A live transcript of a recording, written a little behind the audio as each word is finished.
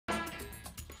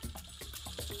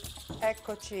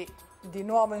Eccoci di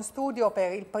nuovo in studio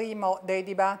per il primo dei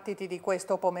dibattiti di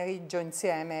questo pomeriggio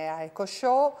insieme a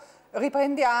Ecoshow.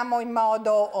 Riprendiamo in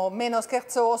modo meno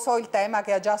scherzoso il tema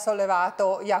che ha già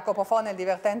sollevato Jacopo Fo nel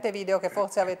divertente video che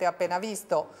forse avete appena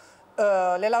visto.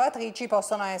 Le lavatrici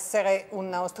possono essere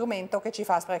uno strumento che ci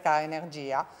fa sprecare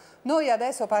energia. Noi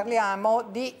adesso parliamo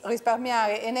di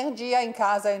risparmiare energia in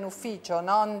casa e in ufficio,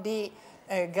 non di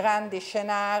grandi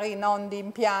scenari, non di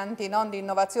impianti, non di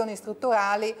innovazioni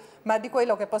strutturali, ma di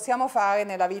quello che possiamo fare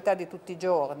nella vita di tutti i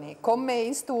giorni. Con me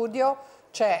in studio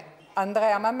c'è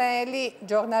Andrea Mameli,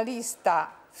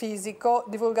 giornalista fisico,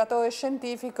 divulgatore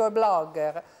scientifico e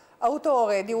blogger,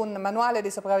 autore di un manuale di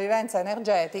sopravvivenza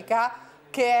energetica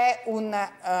che è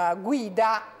una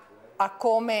guida a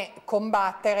come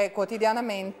combattere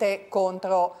quotidianamente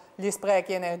contro gli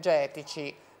sprechi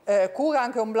energetici. Cura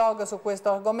anche un blog su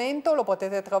questo argomento, lo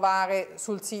potete trovare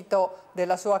sul sito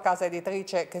della sua casa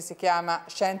editrice che si chiama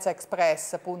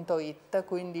scienzaexpress.it,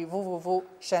 quindi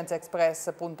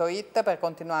www.scienzaexpress.it, per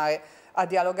continuare a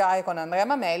dialogare con Andrea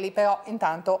Mameli. Però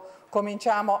intanto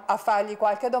cominciamo a fargli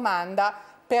qualche domanda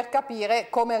per capire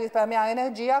come risparmiare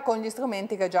energia con gli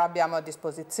strumenti che già abbiamo a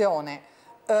disposizione.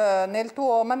 Nel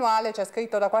tuo manuale c'è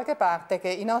scritto da qualche parte che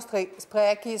i nostri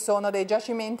sprechi sono dei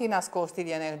giacimenti nascosti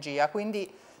di energia,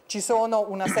 quindi ci sono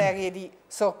una serie di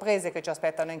sorprese che ci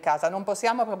aspettano in casa. Non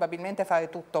possiamo probabilmente fare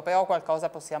tutto, però qualcosa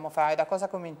possiamo fare. Da cosa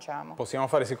cominciamo? Possiamo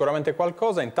fare sicuramente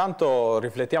qualcosa. Intanto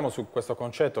riflettiamo su questo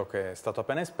concetto che è stato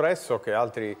appena espresso, che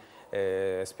altri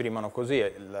esprimono così.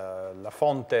 La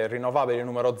fonte rinnovabile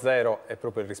numero 0 è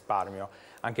proprio il risparmio,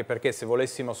 anche perché se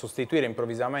volessimo sostituire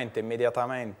improvvisamente,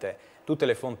 immediatamente, tutte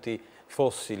le fonti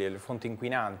fossili e le fonti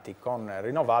inquinanti con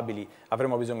rinnovabili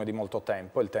avremo bisogno di molto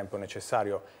tempo, il tempo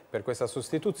necessario per questa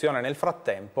sostituzione. Nel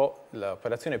frattempo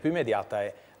l'operazione più immediata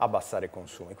è abbassare i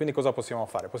consumi. Quindi cosa possiamo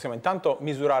fare? Possiamo intanto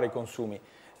misurare i consumi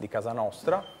di casa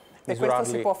nostra. E questo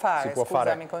si può fare,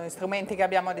 scusami, con gli strumenti che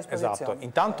abbiamo a disposizione. Esatto,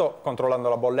 intanto controllando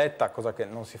la bolletta, cosa che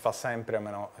non si fa sempre a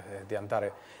meno di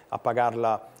andare a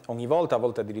pagarla ogni volta, a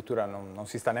volte addirittura non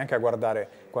si sta neanche a guardare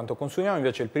quanto consumiamo.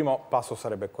 Invece il primo passo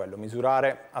sarebbe quello,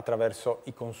 misurare attraverso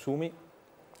i consumi,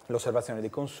 l'osservazione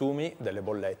dei consumi, delle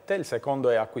bollette. Il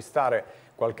secondo è acquistare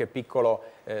qualche piccolo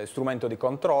strumento di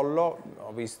controllo.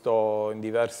 Ho visto in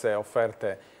diverse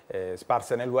offerte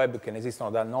sparse nel web che ne esistono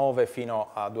da 9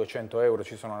 fino a 200 euro,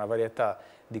 ci sono una varietà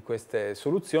di queste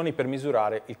soluzioni per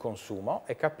misurare il consumo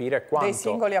e capire quanto... Dei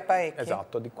singoli apparecchi?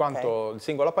 Esatto, di quanto il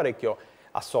singolo apparecchio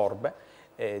assorbe.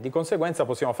 Di conseguenza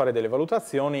possiamo fare delle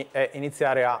valutazioni e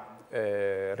iniziare a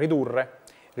ridurre.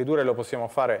 Ridurre lo possiamo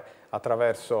fare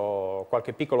attraverso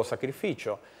qualche piccolo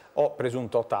sacrificio o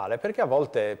presunto tale, perché a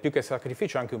volte più che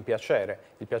sacrificio è anche un piacere,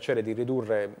 il piacere di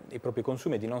ridurre i propri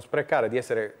consumi, di non sprecare, di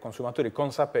essere consumatori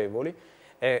consapevoli,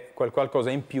 è qualcosa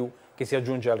in più che si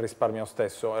aggiunge al risparmio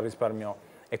stesso, al risparmio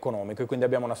economico, e quindi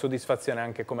abbiamo una soddisfazione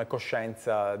anche come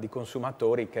coscienza di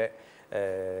consumatori che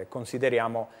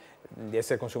consideriamo di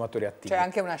essere consumatori attivi. C'è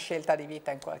anche una scelta di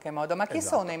vita in qualche modo, ma chi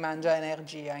sono i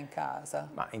mangiaenergia in casa?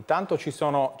 Ma intanto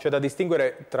c'è da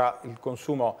distinguere tra il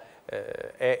consumo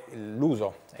e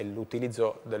l'uso e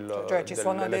l'utilizzo Cioè ci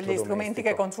sono degli strumenti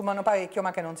che consumano parecchio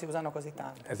ma che non si usano così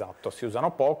tanto. Esatto, si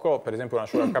usano poco, per esempio un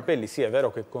asciugacapelli sì è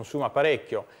vero che consuma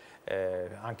parecchio,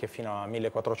 anche fino a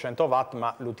 1400 watt,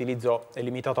 ma l'utilizzo è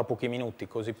limitato a pochi minuti,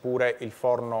 così pure il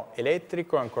forno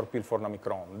elettrico e ancor più il forno a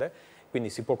microonde, quindi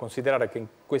si può considerare che in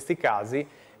questi casi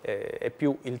è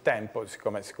più il tempo,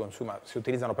 siccome si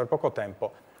utilizzano per poco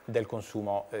tempo, del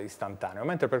consumo istantaneo.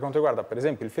 Mentre per quanto riguarda per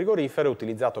esempio il frigorifero è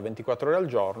utilizzato 24 ore al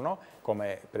giorno,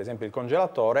 come per esempio il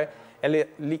congelatore,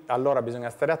 e lì allora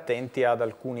bisogna stare attenti ad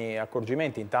alcuni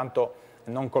accorgimenti. Intanto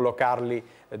non collocarli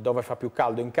dove fa più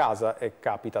caldo in casa, e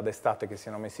capita d'estate che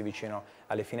siano messi vicino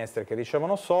alle finestre che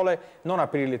ricevono sole, non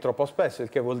aprirli troppo spesso, il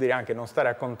che vuol dire anche non stare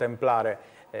a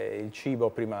contemplare il cibo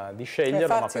prima di sceglierlo,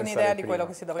 ma farsi un'idea di quello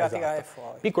che si dovrà tirare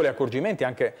fuori. Piccoli accorgimenti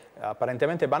anche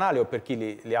apparentemente banali, o per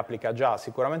chi li applica già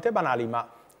sicuramente banali, ma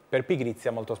per pigrizia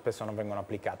molto spesso non vengono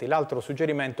applicati. L'altro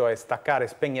suggerimento è staccare e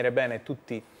spegnere bene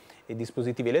tutti i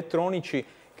dispositivi elettronici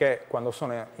che quando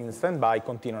sono in stand-by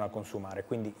continuano a consumare,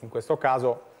 quindi in questo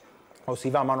caso o si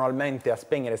va manualmente a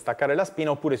spegnere e staccare la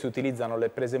spina, oppure si utilizzano le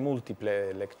prese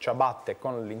multiple, le ciabatte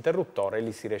con l'interruttore, e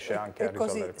lì si riesce anche a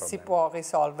risolvere il problema. Così si può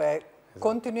risolvere. Esatto.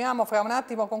 Continuiamo fra un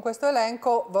attimo con questo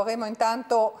elenco. Vorremmo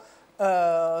intanto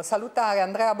salutare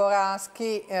Andrea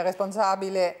Boraschi,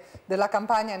 responsabile della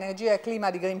campagna energia e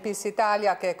clima di Greenpeace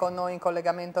Italia, che è con noi in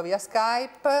collegamento via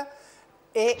Skype.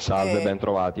 Salve,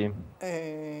 bentrovati.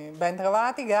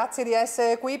 Bentrovati, grazie di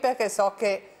essere qui, perché so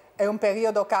che è un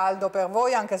periodo caldo per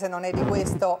voi, anche se non è di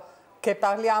questo che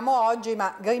parliamo oggi,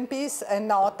 ma Greenpeace è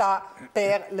nota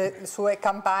per le sue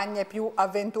campagne più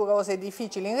avventurose e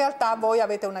difficili. In realtà voi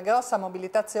avete una grossa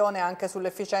mobilitazione anche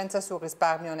sull'efficienza e sul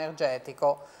risparmio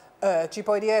energetico. Ci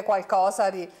puoi dire qualcosa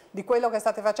di quello che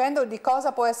state facendo, di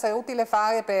cosa può essere utile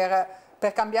fare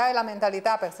per cambiare la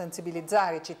mentalità, per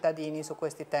sensibilizzare i cittadini su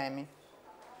questi temi?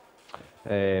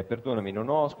 Perdonami, non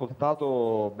ho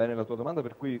ascoltato bene la tua domanda,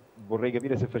 per cui vorrei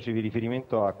capire se facevi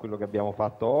riferimento a quello che abbiamo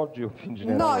fatto oggi o in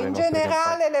generale. No, in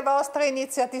generale le vostre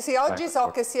iniziative. Sì, oggi so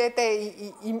che siete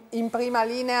in prima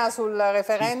linea sul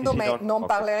referendum e non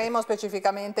parleremo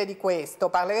specificamente di questo,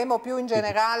 parleremo più in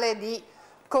generale di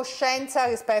coscienza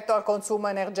rispetto al consumo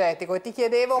energetico e ti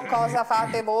chiedevo cosa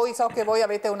fate voi. So che voi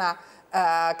avete una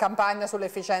campagna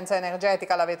sull'efficienza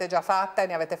energetica, l'avete già fatta e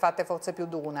ne avete fatte forse più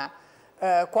di una.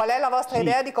 Qual è la vostra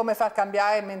idea di come far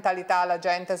cambiare mentalità alla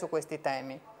gente su questi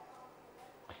temi?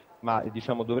 Ma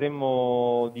diciamo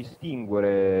dovremmo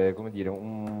distinguere, come dire,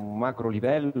 un macro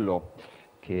livello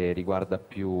che riguarda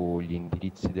più gli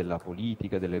indirizzi della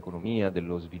politica, dell'economia,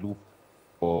 dello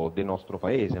sviluppo del nostro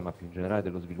paese, ma più in generale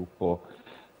dello sviluppo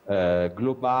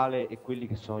globale, e quelli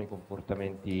che sono i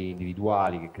comportamenti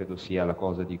individuali, che credo sia la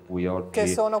cosa di cui oggi... Che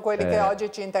sono quelli che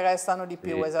oggi ci interessano di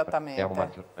più, esattamente.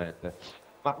 Maggiormente.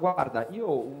 Ma guarda, io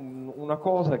una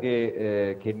cosa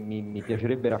che mi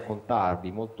piacerebbe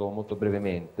raccontarvi molto, molto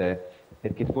brevemente,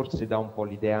 perché forse dà un po'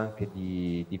 l'idea anche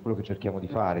di quello che cerchiamo di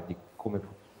fare, di come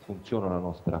funziona la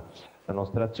nostra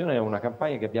azione, è una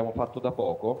campagna che abbiamo fatto da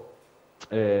poco.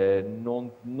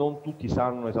 Non tutti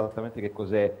sanno esattamente che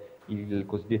cos'è il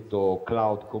cosiddetto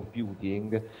cloud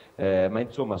computing, ma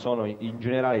insomma sono in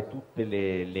generale tutte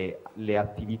le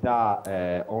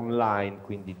attività online,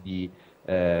 quindi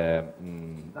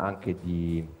anche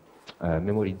di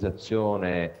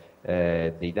memorizzazione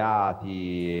dei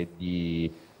dati,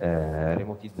 di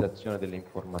remotizzazione delle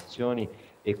informazioni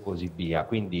e così via.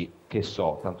 Quindi, che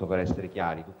so, tanto per essere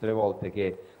chiari, tutte le volte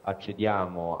che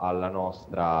accediamo alla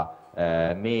nostra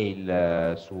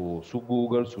mail su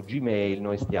Google, su Gmail,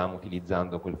 noi stiamo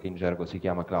utilizzando quel che in gergo si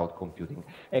chiama cloud computing.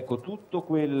 Ecco, tutto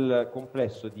quel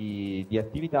complesso di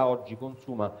attività oggi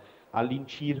consuma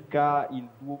all'incirca il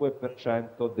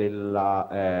 2%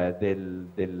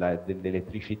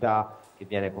 dell'elettricità che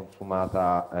viene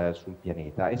consumata sul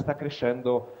pianeta, e sta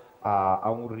crescendo a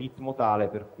un ritmo tale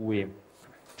per cui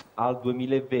al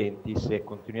 2020, se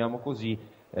continuiamo così,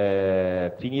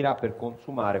 finirà per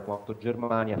consumare quanto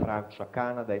Germania, Francia,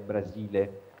 Canada e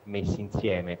Brasile messi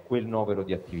insieme, quel novero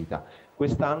di attività.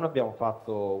 Quest'anno abbiamo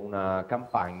fatto una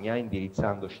campagna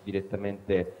indirizzandoci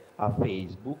direttamente a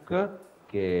Facebook,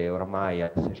 che oramai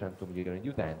ha 600 milioni di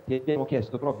utenti, e abbiamo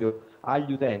chiesto proprio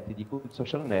agli utenti di quel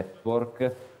social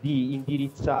network di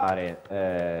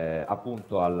indirizzare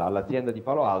appunto all'azienda di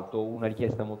Palo Alto una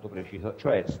richiesta molto precisa,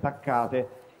 cioè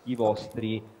staccate i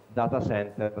vostri data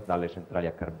center dalle centrali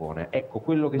a carbone. Ecco,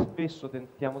 quello che spesso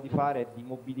tentiamo di fare è di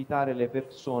mobilitare le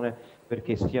persone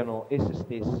perché siano esse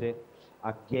stesse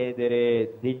a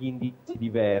chiedere degli indizi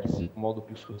diversi, un modo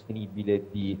più sostenibile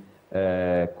di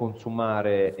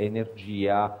consumare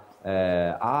energia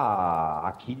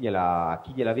a chi gliela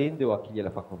vende o a chi gliela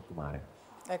fa consumare.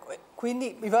 Ecco,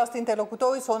 quindi i vostri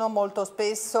interlocutori sono molto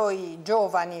spesso i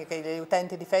giovani, che gli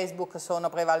utenti di Facebook sono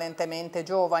prevalentemente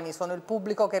giovani, sono il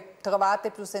pubblico che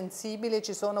trovate più sensibile,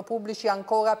 ci sono pubblici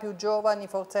ancora più giovani,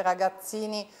 forse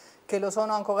ragazzini che lo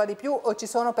sono ancora di più, o ci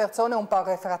sono persone un po'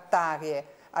 refrattarie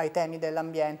ai temi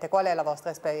dell'ambiente? Qual è la vostra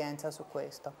esperienza su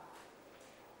questo?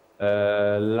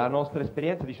 La nostra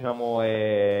esperienza, diciamo,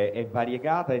 è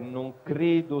variegata e non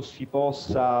credo si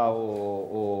possa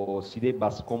o si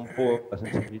debba scomporre la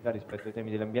sensibilità rispetto ai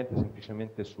temi dell'ambiente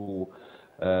semplicemente su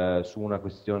una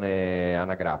questione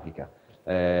anagrafica.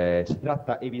 Si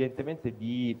tratta evidentemente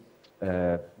di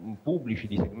pubblici,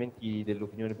 di segmenti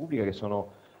dell'opinione pubblica che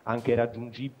sono anche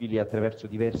raggiungibili attraverso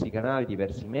diversi canali,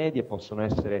 diversi media, e possono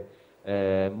essere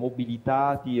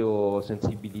mobilitati o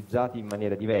sensibilizzati in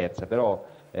maniera diversa,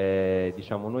 però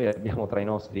diciamo, noi abbiamo tra i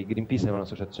nostri, Greenpeace è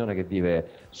un'associazione che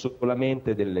vive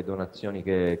solamente delle donazioni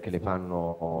che le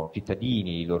fanno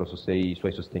cittadini, i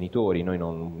suoi sostenitori. Noi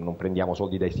non prendiamo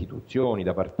soldi da istituzioni,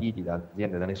 da partiti, da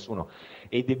aziende, da nessuno,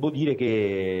 e devo dire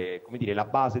che, come dire, la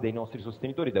base dei nostri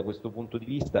sostenitori da questo punto di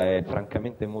vista è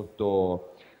francamente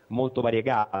molto, molto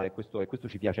variegata, e questo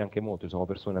ci piace anche molto. Sono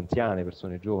persone anziane,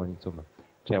 persone giovani, insomma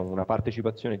c'è una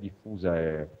partecipazione diffusa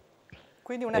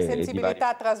quindi una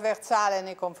sensibilità trasversale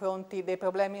nei confronti dei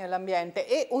problemi dell'ambiente.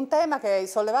 E un tema che hai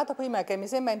sollevato prima e che mi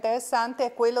sembra interessante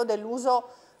è quello dell'uso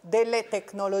delle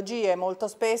tecnologie. Molto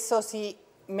spesso si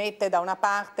mette da una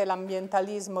parte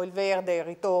l'ambientalismo, il verde, il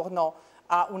ritorno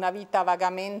a una vita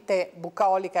vagamente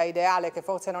bucolica, ideale, che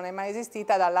forse non è mai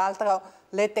esistita, dall'altro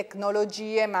le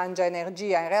tecnologie mangia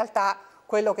energia. In realtà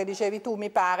quello che dicevi tu mi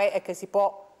pare è che si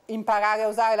può imparare a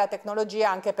usare la tecnologia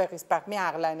anche per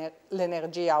risparmiare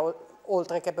l'energia,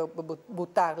 oltre che per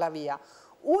buttarla via.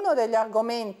 Uno degli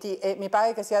argomenti, e mi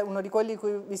pare che sia uno di quelli di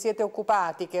cui vi siete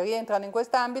occupati, che rientrano in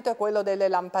quest'ambito, è quello delle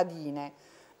lampadine.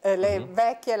 Le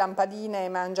vecchie lampadine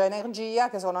mangia energia,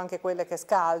 che sono anche quelle che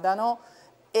scaldano,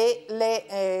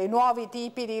 e i nuovi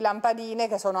tipi di lampadine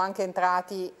che sono anche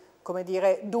entrati, come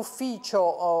dire,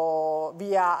 d'ufficio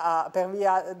per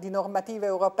via di normative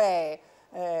europee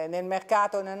nel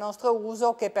mercato e nel nostro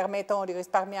uso, che permettono di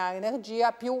risparmiare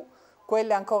energia, più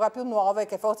quelle ancora più nuove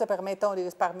che forse permettono di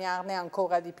risparmiarne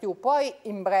ancora di più. Puoi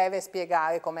in breve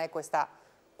spiegare com'è questa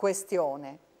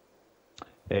questione?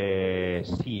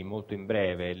 Sì, molto in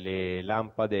breve. Le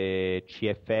lampade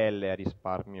CFL a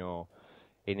risparmio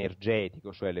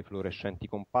energetico, cioè le fluorescenti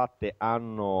compatte,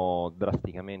 hanno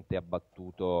drasticamente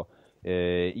abbattuto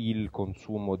il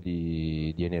consumo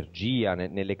di energia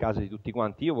nelle case di tutti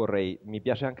quanti. Mi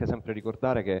piace anche sempre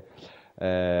ricordare che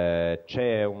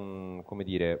c'è come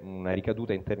dire, una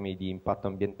ricaduta in termini di impatto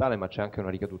ambientale, ma c'è anche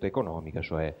una ricaduta economica,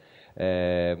 cioè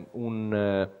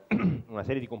una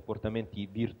serie di comportamenti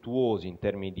virtuosi in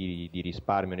termini di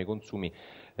risparmio nei consumi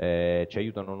ci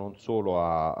aiutano non solo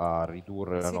a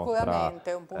ridurre la nostra un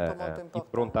punto molto importante,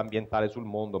 impronta ambientale sul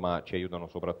mondo, ma ci aiutano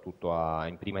soprattutto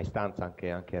in prima istanza anche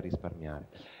a risparmiare.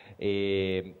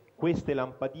 Queste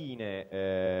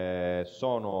lampadine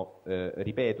sono,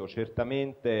 ripeto,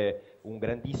 certamente un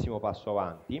grandissimo passo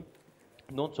avanti,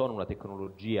 non sono una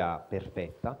tecnologia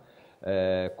perfetta,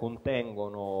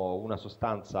 contengono una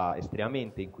sostanza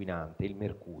estremamente inquinante, il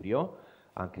mercurio,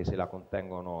 anche se la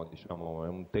contengono, diciamo, è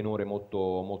un tenore molto,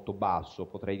 molto basso.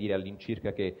 Potrei dire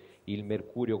all'incirca che il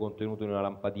mercurio contenuto in una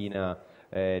lampadina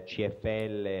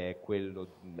CFL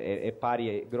è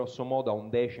pari grosso modo a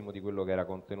 1/10 di quello che era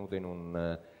contenuto in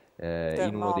uno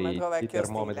dei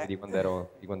termometri di quando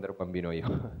ero bambino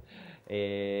io.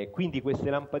 Quindi queste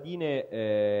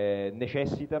lampadine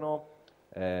necessitano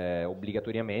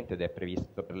obbligatoriamente, ed è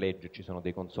previsto per legge, ci sono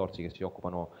dei consorzi che si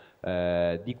occupano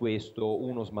di questo,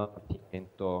 uno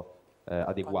smaltimento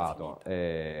adeguato,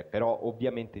 però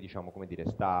ovviamente, diciamo, come dire,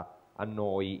 sta a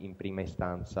noi in prima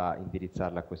istanza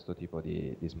indirizzarla a questo tipo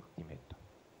di smaltimento.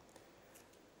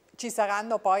 Ci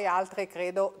saranno poi altre,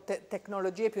 credo,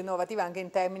 tecnologie più innovative anche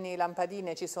in termini di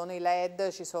lampadine, ci sono i LED,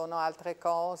 ci sono altre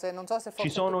cose, non so se forse...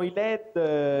 Ci sono i LED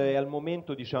e al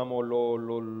momento, diciamo,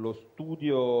 lo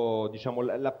studio, diciamo,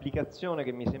 l'applicazione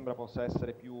che mi sembra possa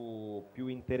essere più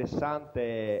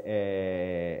interessante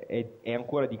è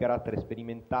ancora di carattere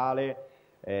sperimentale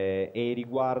e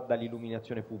riguarda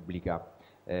l'illuminazione pubblica.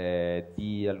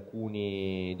 Di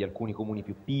alcuni comuni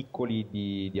più piccoli,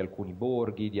 di alcuni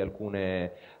borghi, di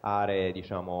alcune aree,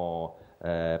 diciamo,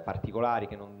 particolari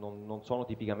che non sono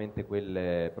tipicamente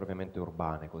quelle propriamente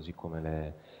urbane, così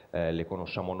come le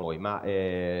conosciamo noi, ma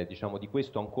diciamo, di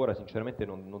questo ancora sinceramente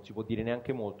non si può dire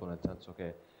neanche molto, nel senso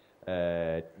che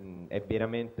è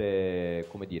veramente,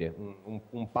 come dire,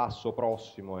 un passo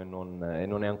prossimo e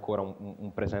non è ancora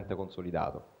un presente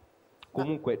consolidato.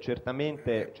 Comunque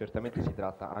certamente si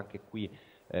tratta anche qui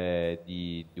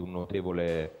di un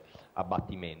notevole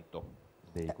abbattimento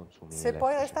dei consumi Se elettrici.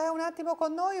 puoi restare un attimo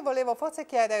con noi, volevo forse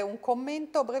chiedere un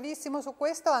commento brevissimo su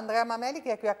questo a Andrea Mameli,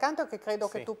 che è qui accanto e che credo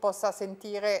che tu possa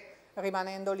sentire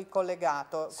rimanendo lì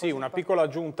collegato. Sì, una piccola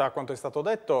aggiunta a quanto è stato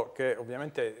detto, che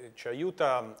ovviamente ci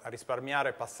aiuta a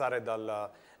risparmiare, passare dalla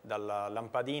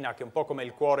lampadina, che è un po' come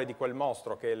il cuore di quel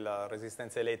mostro che è la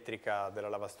resistenza elettrica della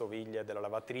lavastoviglie, della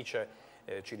lavatrice,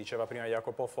 ci diceva prima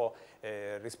Jacopo Fo,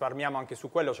 risparmiamo anche su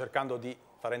quello cercando di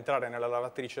far entrare nella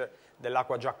lavatrice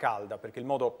dell'acqua già calda, perché il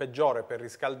modo peggiore per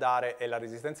riscaldare è la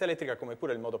resistenza elettrica, come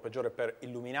pure il modo peggiore per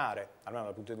illuminare, almeno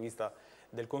dal punto di vista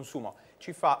del consumo,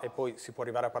 ci fa, e poi si può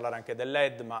arrivare a parlare anche del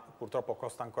LED, ma purtroppo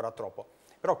costa ancora troppo.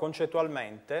 Però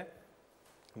concettualmente,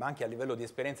 ma anche a livello di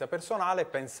esperienza personale,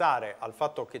 pensare al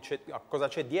fatto che a cosa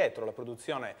c'è dietro la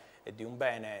produzione di un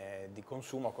bene di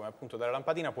consumo come appunto della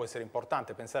lampadina può essere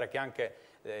importante. Pensare che anche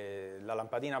la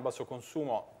lampadina a basso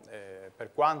consumo,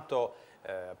 per quanto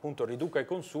appunto riduca i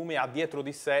consumi, ha dietro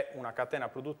di sé una catena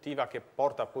produttiva che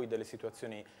porta poi delle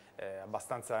situazioni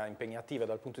abbastanza impegnative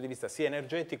dal punto di vista sia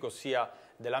energetico, sia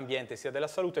dell'ambiente, sia della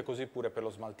salute, così pure per lo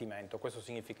smaltimento. Questo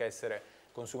significa essere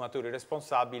consumatori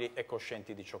responsabili e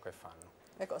coscienti di ciò che fanno.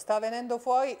 Ecco, sta venendo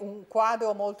fuori un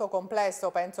quadro molto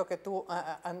complesso, penso che tu,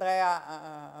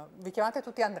 Andrea, vi chiamate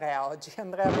tutti Andrea oggi,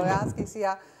 Andrea Boraschi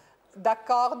sia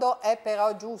d'accordo. È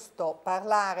però giusto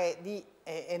parlare di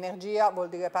energia, vuol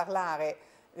dire parlare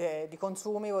di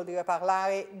consumi, vuol dire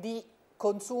parlare di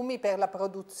consumi per la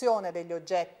produzione degli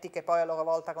oggetti che poi a loro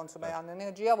volta consumeranno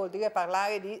energia, vuol dire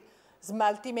parlare di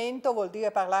smaltimento, vuol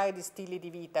dire parlare di stili di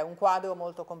vita, è un quadro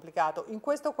molto complicato. In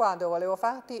questo quadro volevo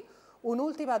farti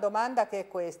un'ultima domanda, che è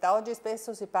questa. Oggi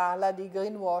spesso si parla di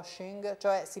greenwashing,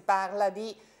 cioè si parla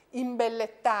di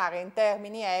imbellettare in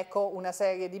termini eco una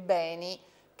serie di beni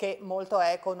che molto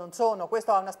eco non sono.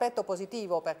 Questo ha un aspetto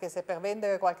positivo, perché se per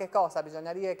vendere qualche cosa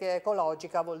bisogna dire che è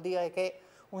ecologica, vuol dire che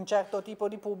un certo tipo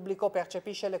di pubblico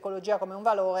percepisce l'ecologia come un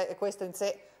valore, e questo in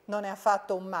sé non è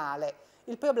affatto un male.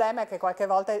 Il problema è che qualche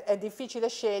volta è difficile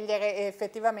scegliere, e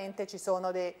effettivamente ci sono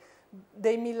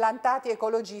dei millantati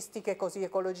ecologisti che così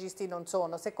ecologisti non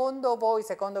sono. Secondo voi,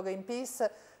 secondo Greenpeace,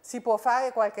 si può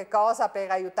fare qualche cosa per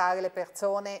aiutare le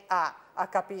persone a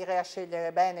capire e a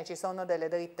scegliere bene? Ci sono delle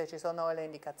dritte, ci sono delle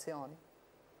indicazioni?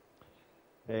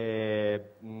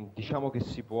 Diciamo che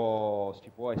si può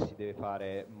e si deve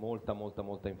fare molta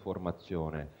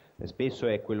informazione. Spesso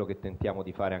è quello che tentiamo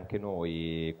di fare anche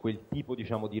noi, quel tipo,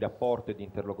 diciamo, di rapporto e di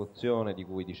interlocuzione di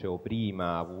cui dicevo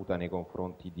prima, avuta nei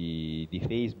confronti di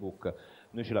Facebook,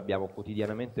 noi ce l'abbiamo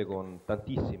quotidianamente con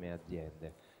tantissime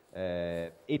aziende.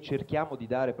 E cerchiamo di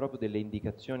dare proprio delle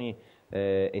indicazioni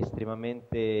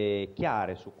estremamente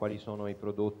chiare su quali sono i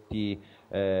prodotti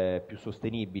più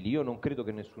sostenibili. Io non credo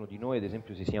che nessuno di noi, ad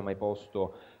esempio, si sia mai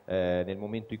posto nel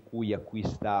momento in cui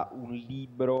acquista un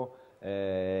libro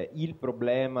il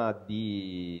problema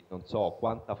di, non so,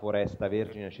 quanta foresta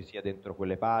vergine ci sia dentro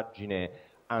quelle pagine,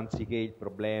 anziché il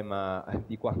problema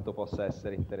di quanto possa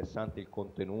essere interessante il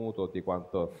contenuto, di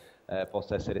quanto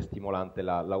possa essere stimolante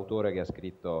l'autore che ha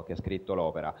scritto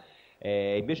l'opera.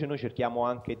 Invece noi cerchiamo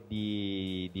anche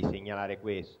di segnalare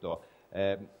questo.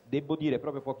 Devo dire,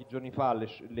 proprio pochi giorni fa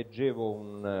leggevo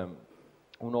un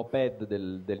op-ed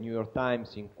del New York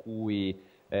Times in cui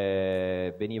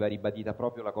veniva ribadita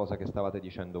proprio la cosa che stavate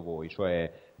dicendo voi, cioè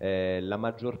la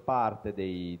maggior parte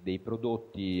dei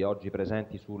prodotti oggi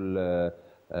presenti sul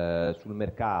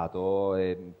mercato,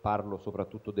 parlo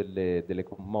soprattutto delle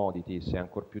commodities e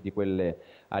ancor più di quelle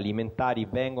alimentari,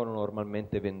 vengono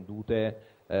normalmente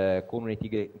vendute con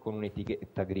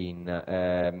un'etichetta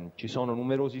green. Ci sono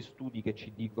numerosi studi che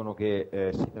ci dicono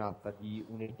che si tratta di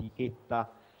un'etichetta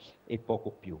e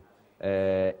poco più.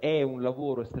 È un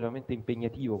lavoro estremamente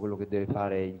impegnativo quello che deve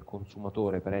fare il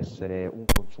consumatore per essere un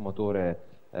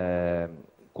consumatore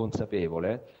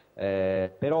consapevole,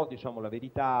 però, diciamo, la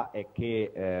verità è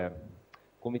che,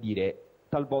 come dire,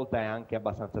 talvolta è anche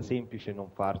abbastanza semplice non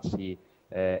farsi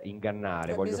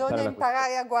ingannare. Bisogna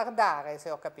imparare a guardare, se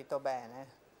ho capito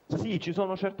bene. Sì, ci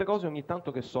sono certe cose ogni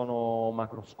tanto che sono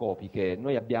macroscopiche.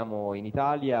 Noi abbiamo in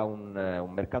Italia un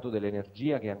mercato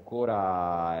dell'energia che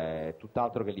ancora è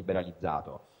tutt'altro che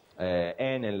liberalizzato.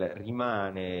 Enel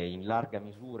rimane in larga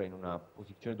misura in una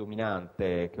posizione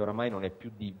dominante che oramai non è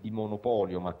più di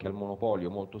monopolio, ma che al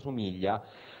monopolio molto somiglia,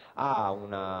 ha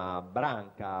una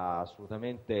branca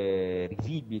assolutamente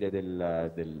risibile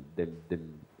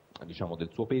diciamo, del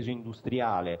suo peso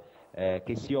industriale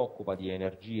che si occupa di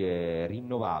energie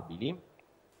rinnovabili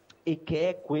e che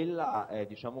è quella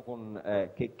diciamo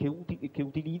che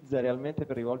utilizza realmente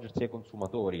per rivolgersi ai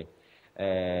consumatori.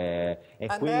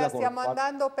 Andrea, stiamo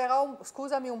andando però,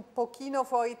 scusami, un pochino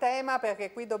fuori tema,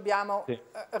 perché qui dobbiamo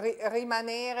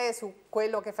rimanere su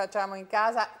quello che facciamo in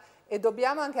casa e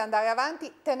dobbiamo anche andare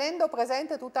avanti tenendo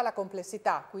presente tutta la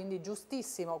complessità, quindi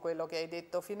giustissimo quello che hai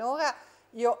detto finora.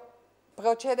 Io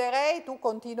procederei, tu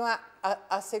continua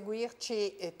a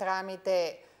seguirci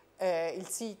tramite il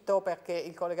sito, perché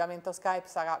il collegamento Skype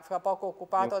sarà fra poco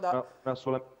occupato da...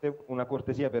 Solamente una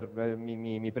cortesia,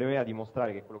 mi premeva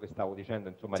dimostrare che quello che stavo dicendo,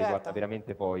 insomma, riguarda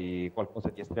veramente poi qualcosa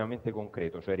di estremamente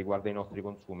concreto, cioè riguarda i nostri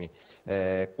consumi.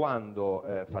 Quando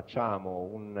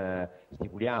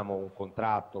stipuliamo un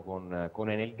contratto con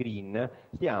Enel Green,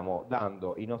 stiamo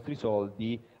dando i nostri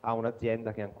soldi a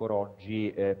un'azienda che ancora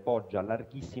oggi poggia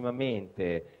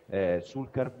larghissimamente sul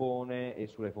carbone e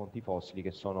sulle fonti fossili, che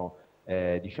sono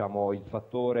diciamo il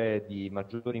fattore di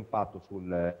maggior impatto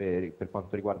per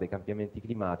quanto riguarda i cambiamenti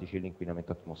climatici e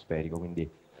l'inquinamento atmosferico.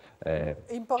 Quindi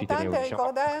importante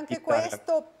ricordare anche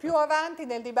questo. Più avanti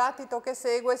nel dibattito che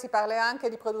segue si parlerà anche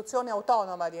di produzione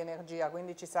autonoma di energia,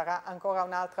 quindi ci sarà ancora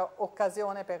un'altra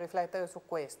occasione per riflettere su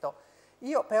questo.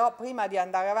 Io però, prima di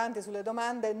andare avanti sulle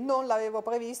domande, non l'avevo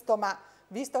previsto, ma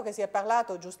visto che si è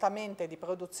parlato giustamente di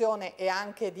produzione e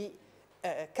anche di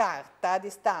carta,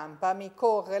 di stampa, mi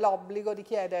corre l'obbligo di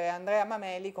chiedere a Andrea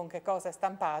Mameli con che cosa è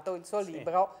stampato il suo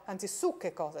libro, anzi su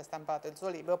che cosa è stampato il suo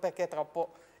libro, perché è troppo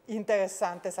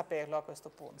interessante saperlo a questo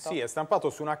punto. Sì, è stampato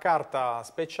su una carta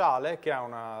speciale che ha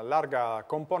una larga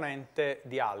componente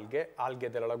di alghe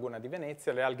della laguna di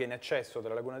Venezia, le alghe in eccesso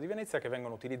della laguna di Venezia, che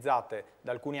vengono utilizzate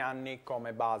da alcuni anni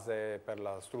come base per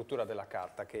la struttura della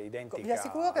carta, che è identica. Vi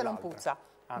assicuro che non puzza,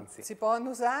 anzi, si può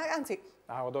usare, anzi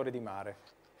ha odore di mare.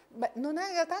 Beh, non ha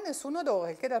in realtà nessun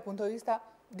odore, che dal punto di vista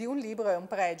di un libro è un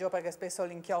pregio, perché spesso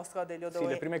l'inchiostro ha degli odori.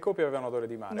 Sì, le prime copie avevano odore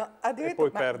di mare. No, e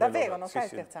poi perde davvero, non sì, stai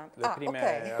sì. scherzando? Le prime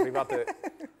okay. arrivate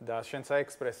da Scienza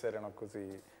Express erano così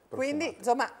profumate. Quindi,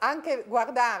 insomma, anche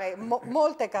guardare,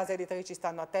 molte case editrici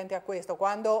stanno attenti a questo,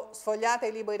 quando sfogliate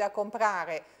i libri da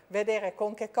comprare, vedere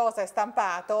con che cosa è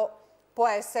stampato può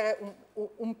essere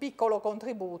un piccolo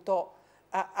contributo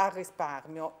al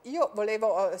risparmio. Io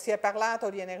volevo, si è parlato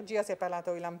di energia, si è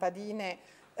parlato di lampadine,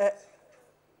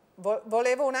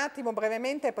 volevo un attimo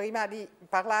brevemente, prima di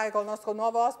parlare col nostro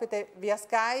nuovo ospite via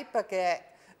Skype, che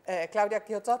è Claudia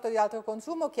Chiozzotto di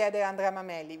Altroconsumo, chiedere a Andrea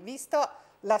Mameli, visto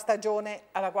la stagione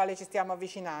alla quale ci stiamo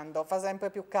avvicinando, fa sempre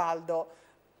più caldo,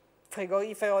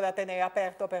 frigorifero da tenere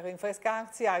aperto per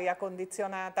rinfrescarsi, aria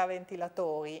condizionata,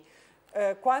 ventilatori,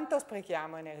 quanto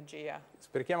sprechiamo energia?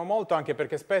 Sprechiamo molto, anche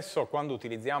perché spesso quando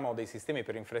utilizziamo dei sistemi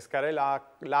per rinfrescare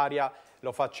l'aria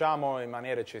lo facciamo in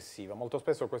maniera eccessiva. Molto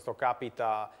spesso questo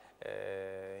capita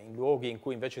in luoghi in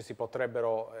cui invece si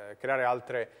potrebbero creare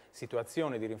altre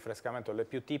situazioni di rinfrescamento. Le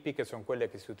più tipiche sono quelle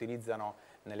che si utilizzano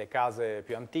nelle case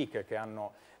più antiche, che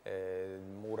hanno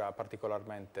mura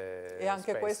particolarmente e anche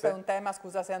spesse. Questo è un tema,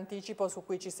 scusa se anticipo, su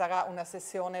cui ci sarà una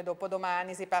sessione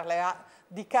dopodomani, si parlerà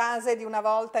di case di una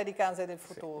volta e di case del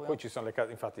futuro. Sì, poi ci sono le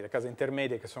case, infatti le case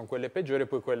intermedie, che sono quelle peggiori, e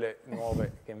poi quelle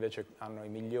nuove che invece hanno i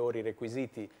migliori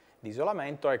requisiti di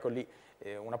isolamento. Ecco, lì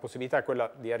una possibilità è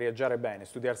quella di arieggiare bene,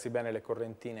 studiarsi bene le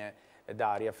correntine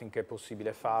d'aria finché è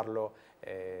possibile farlo,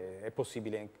 è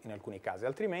possibile in alcuni casi.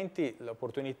 Altrimenti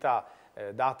l'opportunità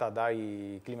data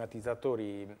dai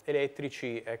climatizzatori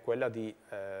elettrici è quella di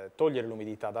togliere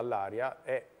l'umidità dall'aria,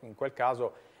 e in quel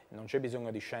caso non c'è bisogno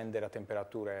di scendere a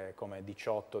temperature come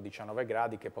 18-19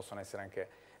 gradi, che possono essere anche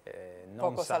non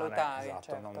poco sane, salutari, esatto,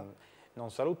 certo.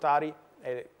 non salutari.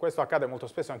 E questo accade molto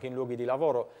spesso anche in luoghi di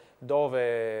lavoro,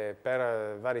 dove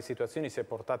per varie situazioni si è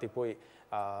portati poi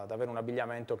ad avere un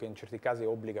abbigliamento che in certi casi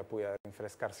obbliga poi a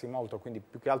rinfrescarsi molto, quindi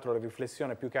più che altro la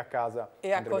riflessione più che a casa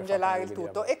e a congelare il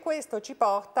tutto. E questo ci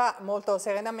porta molto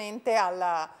serenamente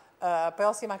alla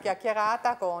prossima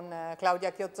chiacchierata con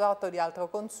Claudia Chiozzotto di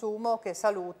Altroconsumo, che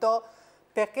saluto,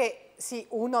 perché sì,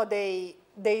 uno dei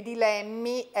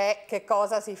dilemmi è che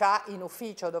cosa si fa in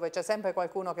ufficio, dove c'è sempre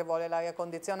qualcuno che vuole l'aria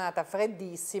condizionata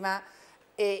freddissima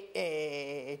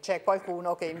e c'è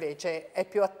qualcuno che invece è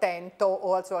più attento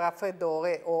o al suo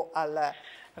raffreddore o al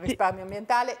risparmio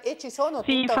ambientale. E ci sono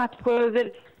sì, infatti quello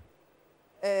del...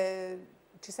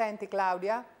 Ci senti,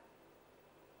 Claudia?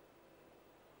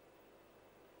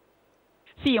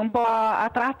 Sì, un po' a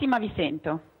tratti, ma vi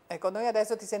sento. Ecco, noi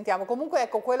adesso ti sentiamo. Comunque,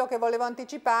 ecco, quello che volevo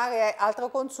anticipare è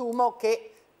Altroconsumo,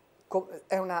 che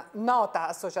è una nota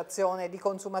associazione di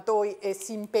consumatori e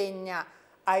si impegna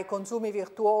ai consumi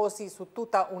virtuosi su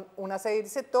tutta una serie di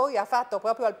settori, ha fatto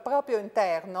proprio al proprio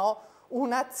interno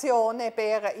un'azione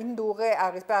per indurre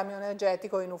al risparmio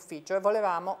energetico in ufficio, e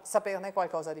volevamo saperne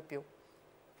qualcosa di più.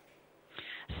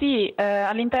 Sì,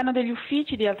 all'interno degli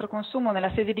uffici di Altroconsumo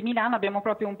nella sede di Milano abbiamo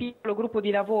proprio un piccolo gruppo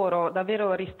di lavoro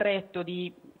davvero ristretto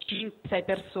di 5-6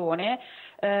 persone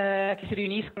che si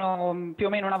riuniscono più o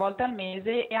meno una volta al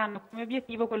mese e hanno come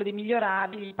obiettivo quello di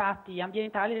migliorare gli impatti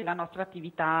ambientali della nostra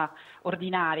attività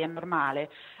ordinaria, normale.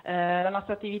 La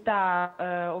nostra attività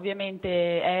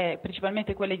ovviamente è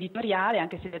principalmente quella editoriale,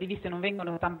 anche se le riviste non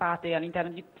vengono stampate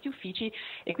all'interno di questi uffici,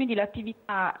 e quindi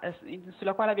l'attività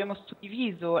sulla quale abbiamo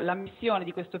suddiviso la missione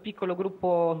di questo piccolo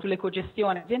gruppo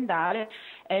sull'ecogestione aziendale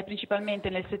è principalmente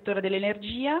nel settore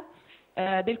dell'energia,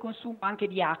 del consumo anche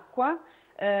di acqua,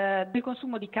 del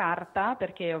consumo di carta,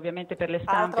 perché ovviamente per le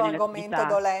stampe... Altro argomento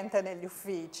dolente negli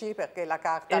uffici, perché la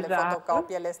carta, esatto, le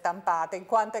fotocopie, le stampate, in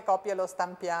quante copie lo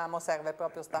stampiamo? Serve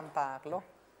proprio stamparlo?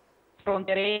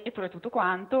 Fronte retro e tutto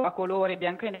quanto, a colore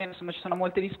bianco e nero, insomma ci sono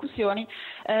molte discussioni.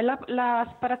 La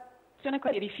separazione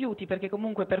con i rifiuti, perché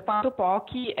comunque per quanto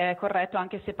pochi è corretto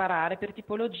anche separare per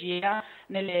tipologia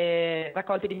nelle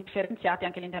raccolte differenziate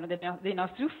anche all'interno dei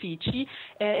nostri uffici,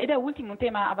 ed è ultimo un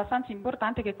tema abbastanza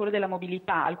importante, che è quello della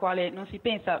mobilità, al quale non si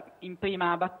pensa in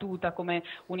prima battuta come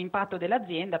un impatto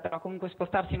dell'azienda, però comunque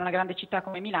spostarsi in una grande città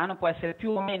come Milano può essere più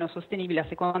o meno sostenibile a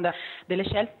seconda delle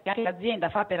scelte che anche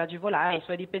l'azienda fa per agevolare i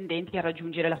suoi dipendenti a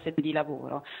raggiungere la sede di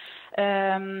lavoro.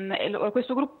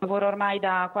 Questo gruppo lavora ormai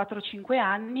da 4-5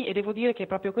 anni e devo devo dire che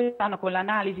proprio quest'anno, con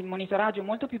l'analisi, il monitoraggio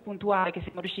molto più puntuale che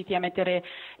siamo riusciti a mettere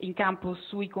in campo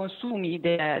sui consumi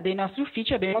dei nostri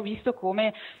uffici, abbiamo visto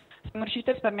come siamo riusciti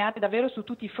a risparmiare davvero su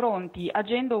tutti i fronti,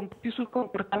 agendo un po' più sul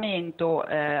comportamento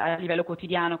a livello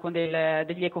quotidiano con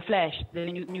degli eco-flash,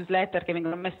 delle newsletter che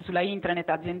vengono messe sulla intranet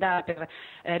aziendale per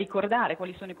ricordare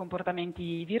quali sono i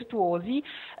comportamenti virtuosi,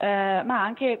 ma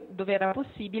anche dove era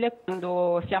possibile,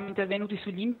 quando siamo intervenuti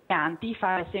sugli impianti,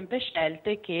 fare sempre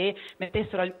scelte che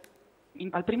mettessero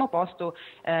al primo posto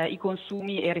i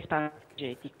consumi e il risparmio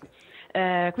energetico.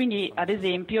 Quindi ad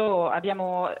esempio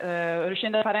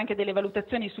riuscendo a fare anche delle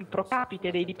valutazioni sul pro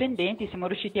capite dei dipendenti, siamo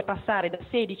riusciti a passare da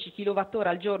 16 kWh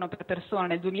al giorno per persona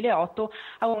nel 2008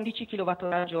 a 11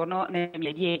 kWh al giorno nel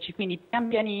 2010, quindi pian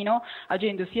pianino,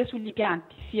 agendo sia sugli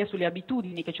impianti sia sulle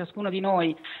abitudini che ciascuno di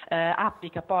noi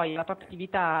applica poi alla propria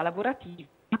attività lavorativa,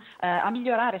 a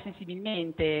migliorare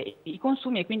sensibilmente i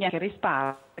consumi e quindi anche il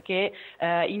risparmio, perché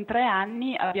in 3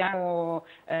 anni abbiamo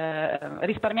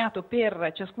risparmiato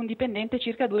per ciascun dipendente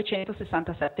circa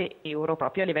 267 euro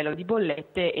proprio a livello di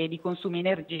bollette e di consumi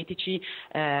energetici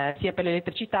sia per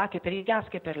l'elettricità che per il gas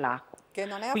che per l'acqua. Che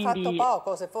non è affatto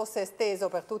poco, se fosse esteso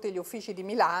per tutti gli uffici di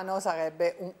Milano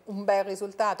sarebbe un bel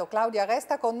risultato. Claudia,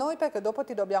 resta con noi perché dopo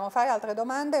ti dobbiamo fare altre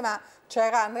domande, ma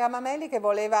c'era Andrea Mameli che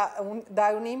voleva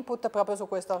dare un input proprio su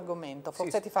questo argomento,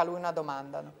 forse ti fa lui una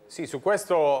domanda. No? Sì, su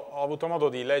questo ho avuto modo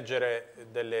di leggere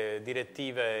delle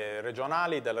direttive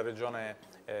regionali della regione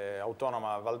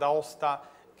autonoma Val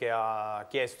d'Aosta, che ha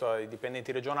chiesto ai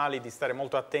dipendenti regionali di stare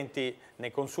molto attenti nei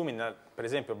consumi, per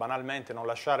esempio banalmente non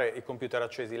lasciare i computer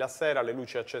accesi la sera, le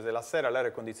luci accese la sera,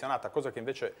 l'aria condizionata, cose che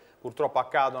invece purtroppo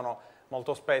accadono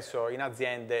molto spesso in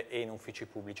aziende e in uffici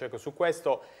pubblici. Ecco, su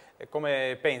questo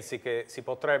come pensi che si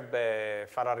potrebbe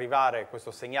far arrivare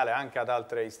questo segnale anche ad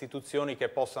altre istituzioni che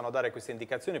possano dare queste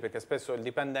indicazioni, perché spesso il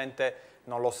dipendente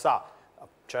non lo sa.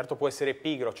 Certo può essere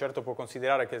pigro, certo può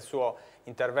considerare che il suo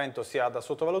intervento sia da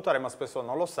sottovalutare, ma spesso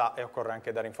non lo sa e occorre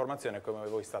anche dare informazioni come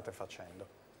voi state facendo.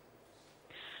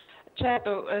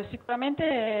 Certo,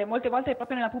 sicuramente molte volte è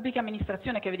proprio nella pubblica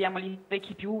amministrazione che vediamo gli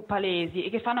sprechi più palesi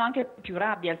e che fanno anche più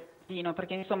rabbia al cittadino,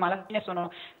 perché insomma alla fine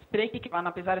sono sprechi che vanno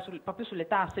a pesare proprio sulle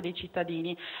tasse dei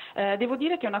cittadini. Devo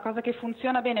dire che è una cosa che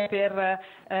funziona bene per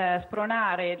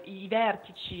spronare i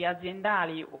vertici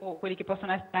aziendali o quelli che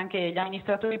possono essere anche gli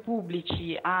amministratori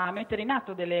pubblici a mettere in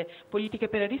atto delle politiche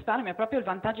per il risparmio, è proprio il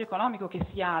vantaggio economico che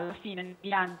si ha alla fine nel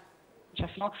bilancio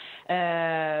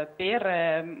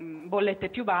per bollette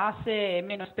più basse,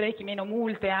 meno sprechi, meno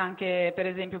multe anche per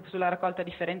esempio sulla raccolta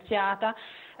differenziata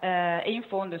e in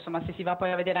fondo insomma se si va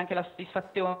poi a vedere anche la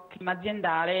soddisfazione clima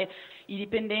aziendale, i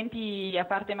dipendenti, a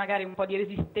parte magari un po' di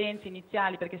resistenze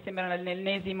iniziali perché sembrano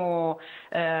l'ennesimo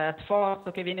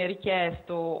sforzo che viene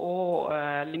richiesto o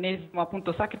l'ennesimo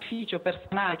appunto sacrificio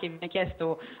personale che viene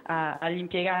chiesto agli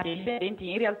impiegati e agli dipendenti,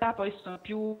 in realtà poi sono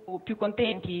più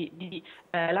contenti di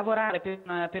lavorare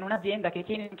per un'azienda che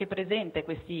tiene anche presente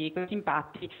questi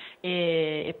impatti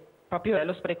e proprio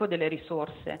lo spreco delle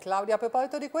risorse. Claudia, a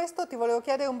proposito di questo ti volevo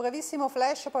chiedere un brevissimo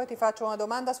flash, poi ti faccio una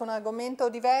domanda su un argomento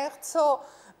diverso.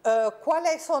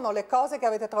 Quali sono le cose che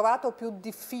avete trovato più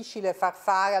difficile far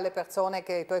fare alle persone,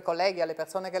 ai tuoi colleghi, alle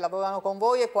persone che lavorano con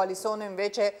voi, e quali sono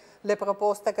invece le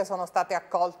proposte che sono state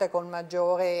accolte con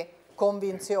maggiore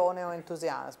convinzione o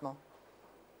entusiasmo?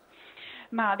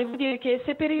 Ma devo dire che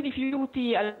se per i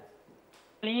rifiuti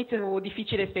all'inizio è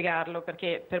difficile spiegarlo,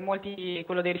 perché per molti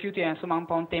quello dei rifiuti è insomma un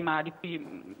po' un tema di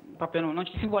cui proprio non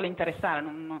ci si vuole interessare,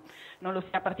 non lo si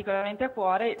ha particolarmente a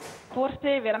cuore.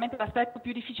 Forse veramente l'aspetto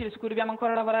più difficile su cui dobbiamo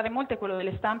ancora lavorare molto è quello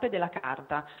delle stampe e della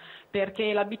carta,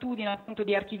 perché l'abitudine appunto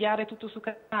di archiviare tutto su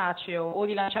cartaceo o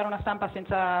di lanciare una stampa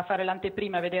senza fare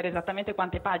l'anteprima e vedere esattamente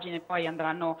quante pagine poi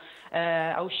andranno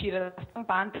a uscire dalla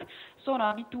stampante sono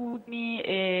abitudini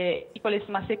e piccole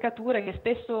seccature che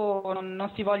spesso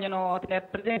non si vogliono tenere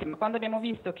presenti, ma quando abbiamo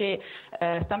visto che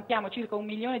stampiamo circa 1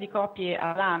 milione di copie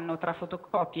all'anno tra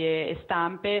fotocopie e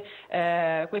stampe,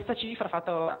 questa cifra ha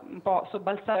fatto un po'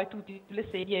 sobbalzare tutti sulle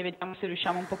sedie e vediamo se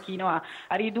riusciamo un pochino a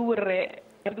ridurre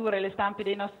le stampe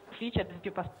dei nostri uffici, ad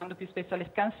esempio passando più spesso alle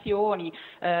scansioni,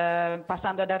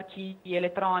 passando ad archivi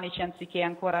elettronici anziché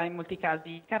ancora in molti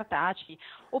casi cartacei,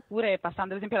 oppure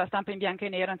passando ad esempio alla stampa in bianco e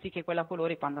nero anziché quella a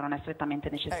colori quando non è strettamente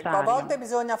necessario. Ecco, a volte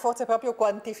bisogna forse proprio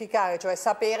quantificare, cioè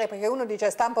sapere, perché uno dice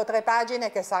stampo 3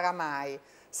 pagine che sarà mai,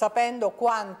 sapendo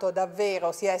quanto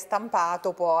davvero si è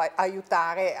stampato può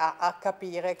aiutare a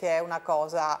capire che è una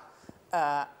cosa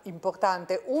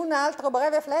importante. Un altro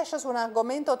breve flash su un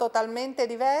argomento totalmente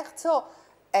diverso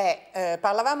è,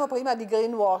 parlavamo prima di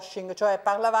greenwashing, cioè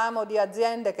parlavamo di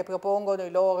aziende che propongono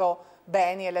i loro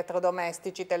beni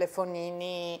elettrodomestici,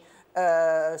 telefonini,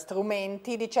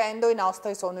 strumenti dicendo i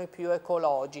nostri sono i più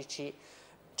ecologici.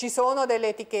 Ci sono delle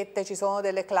etichette, ci sono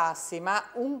delle classi, ma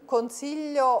un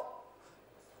consiglio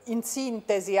in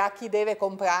sintesi a chi deve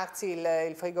comprarsi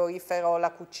il frigorifero,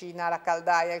 la cucina, la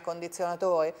caldaia, il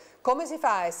condizionatore, come si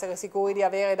fa a essere sicuri di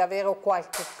avere davvero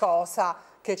qualche cosa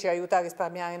che ci aiuta a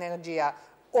risparmiare energia?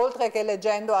 Oltre che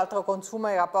leggendo Altroconsumo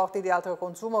e i rapporti di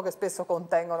Altroconsumo che spesso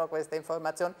contengono queste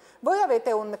informazioni. Voi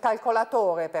avete un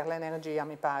calcolatore per l'energia,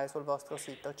 mi pare, sul vostro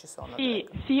sito, ci sono? Sì,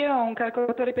 io ho un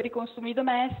calcolatore per i consumi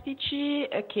domestici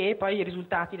che poi i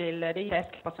risultati dei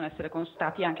test possono essere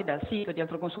consultati anche dal sito di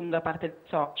Altroconsumo da parte dei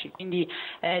soci, quindi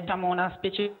diciamo una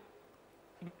specie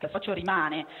il socio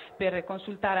rimane per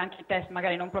consultare anche i test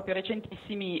magari non proprio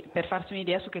recentissimi per farsi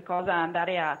un'idea su che cosa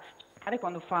andare a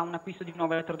quando fa un acquisto di un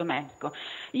nuovo elettrodomestico.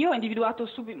 Io ho individuato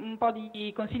un po'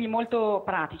 di consigli molto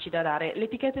pratici da dare.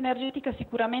 L'etichetta energetica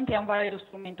sicuramente è un valido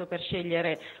strumento per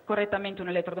scegliere correttamente un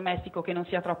elettrodomestico che non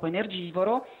sia troppo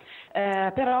energivoro,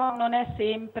 però non è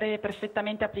sempre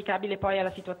perfettamente applicabile poi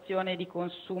alla situazione di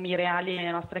consumi reali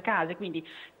nelle nostre case, quindi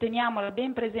teniamola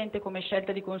ben presente come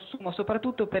scelta di consumo,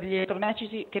 soprattutto per gli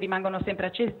elettrodomestici che rimangono sempre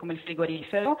accesi come il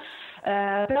frigorifero,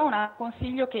 però un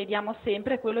consiglio che diamo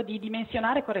sempre è quello di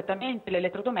dimensionare correttamente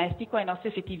l'elettrodomestico ai nostri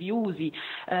effettivi usi.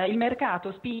 Il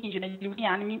mercato spinge negli ultimi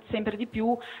anni sempre di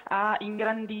più a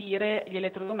ingrandire gli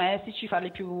elettrodomestici,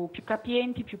 farli più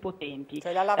capienti, più potenti.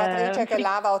 Cioè la lavatrice che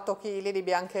lava 8 kg di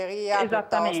biancheria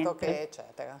piuttosto che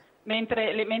eccetera.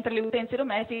 Mentre le utenze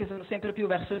domestiche sono sempre più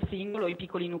verso il singolo, i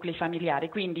piccoli nuclei familiari,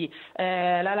 quindi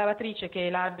la lavatrice che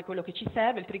lavi quello che ci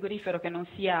serve, il frigorifero che non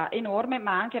sia enorme,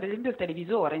 ma anche ad esempio il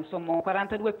televisore, insomma un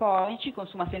 42 pollici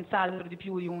consuma senz'altro di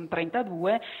più di un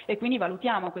 32 e quindi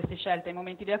valutiamo queste scelte ai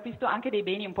momenti di acquisto anche dei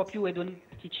beni un po' più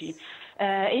edonistici.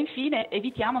 E infine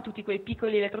evitiamo tutti quei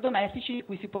piccoli elettrodomestici di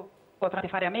cui si potrete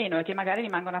fare a meno e che magari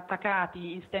rimangono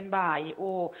attaccati in stand-by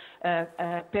o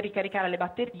per ricaricare le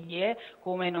batterie,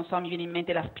 come non so, mi viene in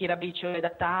mente l'aspirabriciole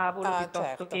da tavolo,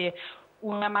 piuttosto che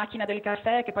una macchina del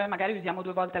caffè che poi magari usiamo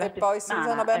 2 volte alla settimana. E poi si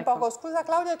usano ben poco. Scusa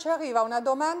Claudia, ci arriva una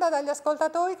domanda dagli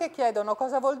ascoltatori che chiedono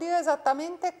cosa vuol dire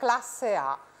esattamente classe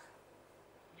A.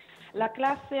 La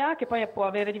classe A, che poi può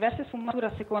avere diverse sfumature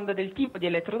a seconda del tipo di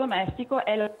elettrodomestico,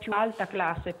 è la più alta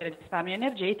classe per il risparmio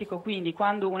energetico, quindi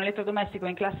quando un elettrodomestico è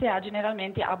in classe A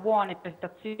generalmente ha buone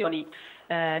prestazioni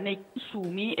nei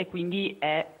consumi e quindi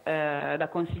è da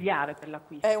consigliare per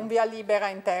l'acquisto. È un via libera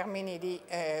in termini di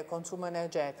consumo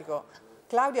energetico.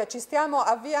 Claudia, ci stiamo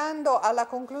avviando alla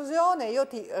conclusione, io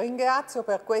ti ringrazio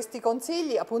per questi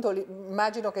consigli, appunto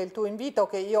immagino che il tuo invito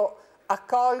che io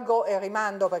accolgo e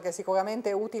rimando perché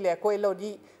sicuramente utile è quello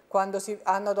di, quando si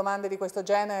hanno domande di questo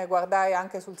genere, guardare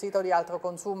anche sul sito di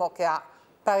Altroconsumo che ha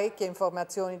parecchie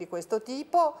informazioni di questo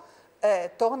tipo.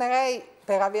 Tornerei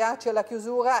per avviarci alla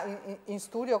chiusura in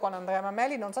studio con Andrea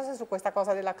Mameli, non so se su questa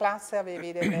cosa della classe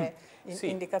avevi delle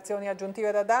indicazioni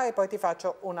aggiuntive da dare, poi ti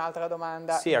faccio un'altra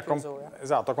domanda in chiusura.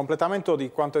 Esatto, a completamento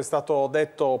di quanto è stato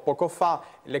detto poco fa,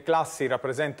 le classi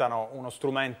rappresentano uno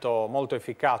strumento molto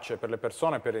efficace per le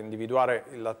persone per individuare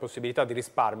la possibilità di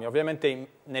risparmio, ovviamente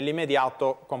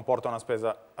nell'immediato comporta una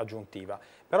spesa aggiuntiva,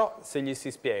 però se gli si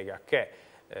spiega che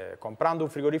comprando un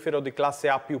frigorifero di classe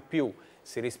A++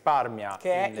 si risparmia,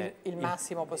 che è il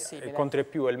massimo possibile, il contro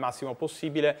più è il massimo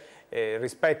possibile,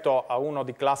 rispetto a uno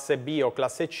di classe B o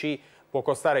classe C può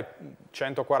costare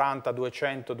 140,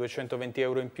 200, 220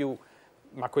 euro in più,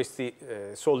 ma questi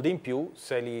soldi in più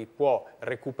se li può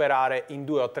recuperare in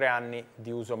 2 o 3 anni di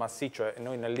uso massiccio.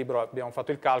 Noi nel libro abbiamo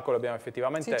fatto il calcolo e abbiamo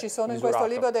effettivamente ci sono misurato. In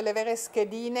questo libro delle vere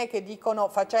schedine che dicono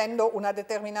facendo una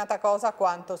determinata cosa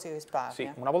quanto si risparmia.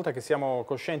 Sì, una volta che siamo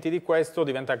coscienti di questo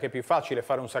diventa anche più facile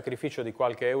fare un sacrificio di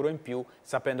qualche euro in più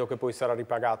sapendo che poi sarà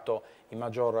ripagato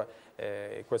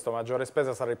questa maggiore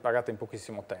spesa sarà ripagata in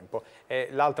pochissimo tempo.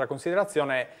 L'altra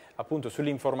considerazione è appunto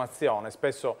sull'informazione.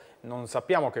 Spesso non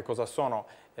sappiamo che cosa sono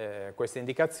queste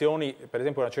indicazioni, per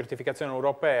esempio una certificazione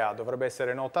europea dovrebbe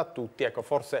essere nota a tutti, ecco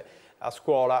forse a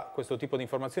scuola questo tipo di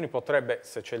informazioni potrebbe,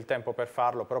 se c'è il tempo per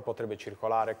farlo, però potrebbe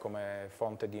circolare come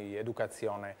fonte di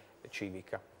educazione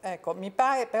civica. Ecco, mi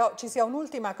pare però ci sia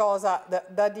un'ultima cosa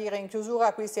da dire in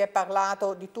chiusura. Qui si è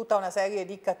parlato di tutta una serie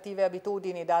di cattive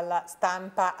abitudini, dalla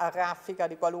stampa a raffica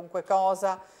di qualunque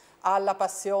cosa, alla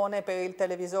passione per il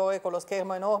televisore con lo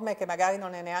schermo enorme che magari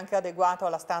non è neanche adeguato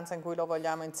alla stanza in cui lo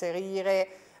vogliamo inserire,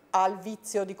 al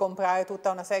vizio di comprare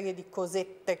tutta una serie di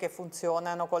cosette che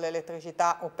funzionano con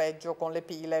l'elettricità o peggio con le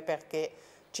pile perché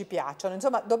ci piacciono.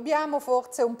 Insomma, dobbiamo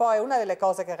forse un po', è una delle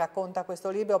cose che racconta questo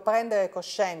libro, prendere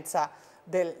coscienza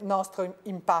del nostro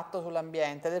impatto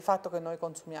sull'ambiente, del fatto che noi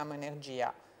consumiamo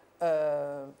energia.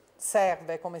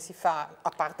 serve, come si fa,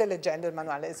 a parte leggendo il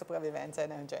manuale di sopravvivenza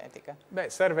energetica? Beh,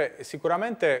 serve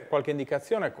sicuramente qualche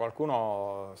indicazione,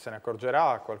 qualcuno se ne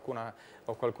accorgerà,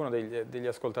 qualcuno degli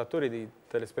ascoltatori, di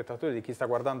telespettatori, di chi sta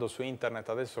guardando su internet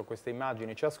adesso queste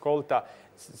immagini, ci ascolta,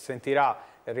 sentirà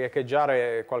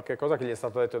riecheggiare qualche cosa che gli è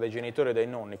stato detto dai genitori e dai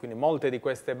nonni, quindi molte di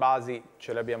queste basi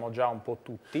ce le abbiamo già un po'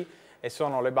 tutti, e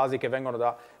sono le basi che vengono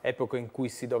da epoche in cui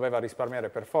si doveva risparmiare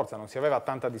per forza, non si aveva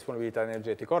tanta disponibilità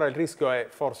energetica. Ora il rischio è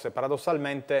forse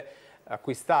paradossalmente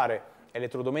acquistare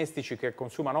elettrodomestici che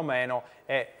consumano meno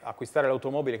e acquistare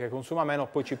l'automobile che consuma meno,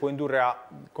 poi ci può indurre a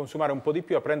consumare un po' di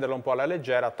più, a prenderlo un po' alla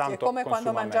leggera, tanto è come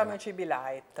quando mangiamo meno. I cibi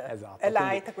light. Esatto, è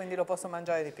light, quindi lo posso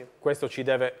mangiare di più. Questo ci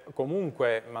deve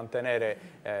comunque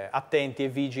mantenere attenti e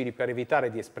vigili per evitare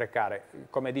di sprecare.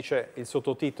 Come dice il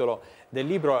sottotitolo del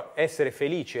libro, essere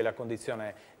felici è la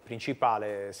condizione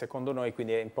principale secondo noi,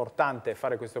 quindi è importante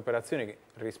fare queste operazioni,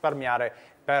 risparmiare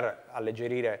per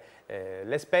alleggerire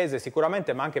le spese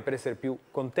sicuramente, ma anche per essere più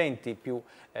contenti, più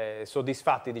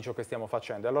soddisfatti di ciò che stiamo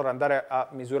facendo. Allora andare a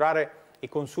misurare i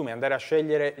consumi, andare a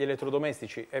scegliere gli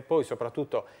elettrodomestici e poi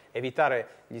soprattutto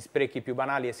evitare gli sprechi più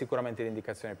banali è sicuramente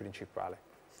l'indicazione principale.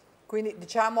 Quindi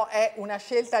diciamo è una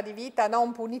scelta di vita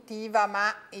non punitiva,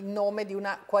 ma in nome di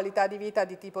una qualità di vita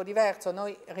di tipo diverso.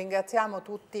 Noi ringraziamo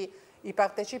tutti i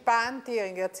partecipanti,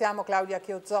 ringraziamo Claudia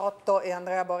Chiozzotto e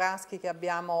Andrea Boraschi che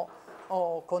abbiamo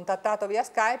contattato via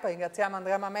Skype, ringraziamo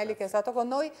Andrea Mameli che è stato con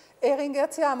noi e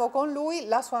ringraziamo con lui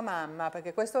la sua mamma,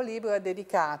 perché questo libro è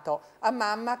dedicato a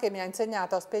mamma che mi ha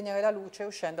insegnato a spegnere la luce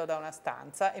uscendo da una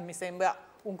stanza, e mi sembra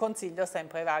un consiglio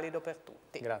sempre valido per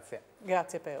tutti. Grazie.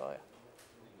 Grazie per ora.